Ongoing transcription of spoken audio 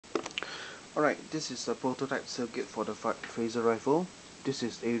Alright, this is a prototype circuit for the phaser rifle. This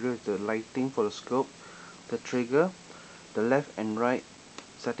is area the lighting for the scope, the trigger, the left and right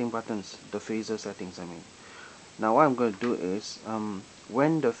setting buttons, the phaser settings I mean. Now what I'm going to do is,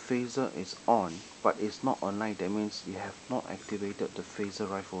 when the phaser is on but it's not online, that means you have not activated the phaser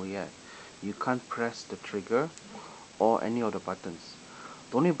rifle yet. You can't press the trigger or any of the buttons.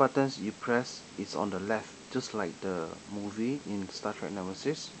 The only buttons you press is on the left, just like the movie in Star Trek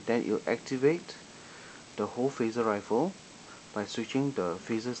Nemesis. Then you activate the whole phaser rifle by switching the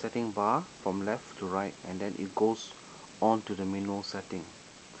phaser setting bar from left to right, and then it goes on to the manual setting.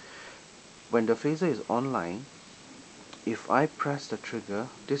 When the phaser is online, if I press the trigger,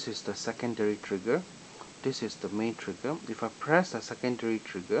 this is the secondary trigger, this is the main trigger. If I press the secondary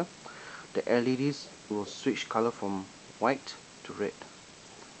trigger, the LEDs will switch color from white to red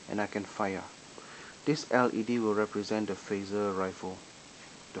and I can fire. This LED will represent the phaser rifle,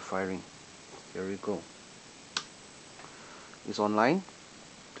 the firing. Here we go. It's online,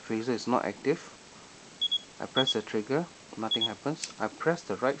 the phaser is not active. I press the trigger, nothing happens. I press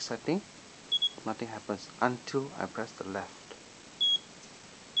the right setting, nothing happens until I press the left.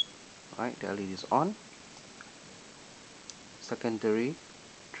 Right, the LED is on. Secondary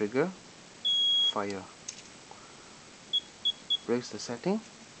trigger, fire. Raise the setting,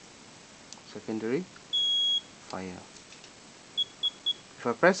 secondary, fire. If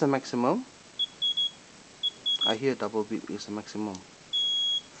I press the maximum, I hear double beep is the maximum,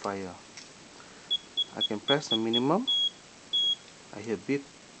 fire. I can press the minimum, I hear beep,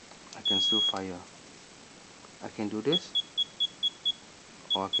 I can still fire. I can do this,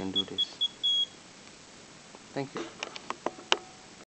 or I can do this. Thank you.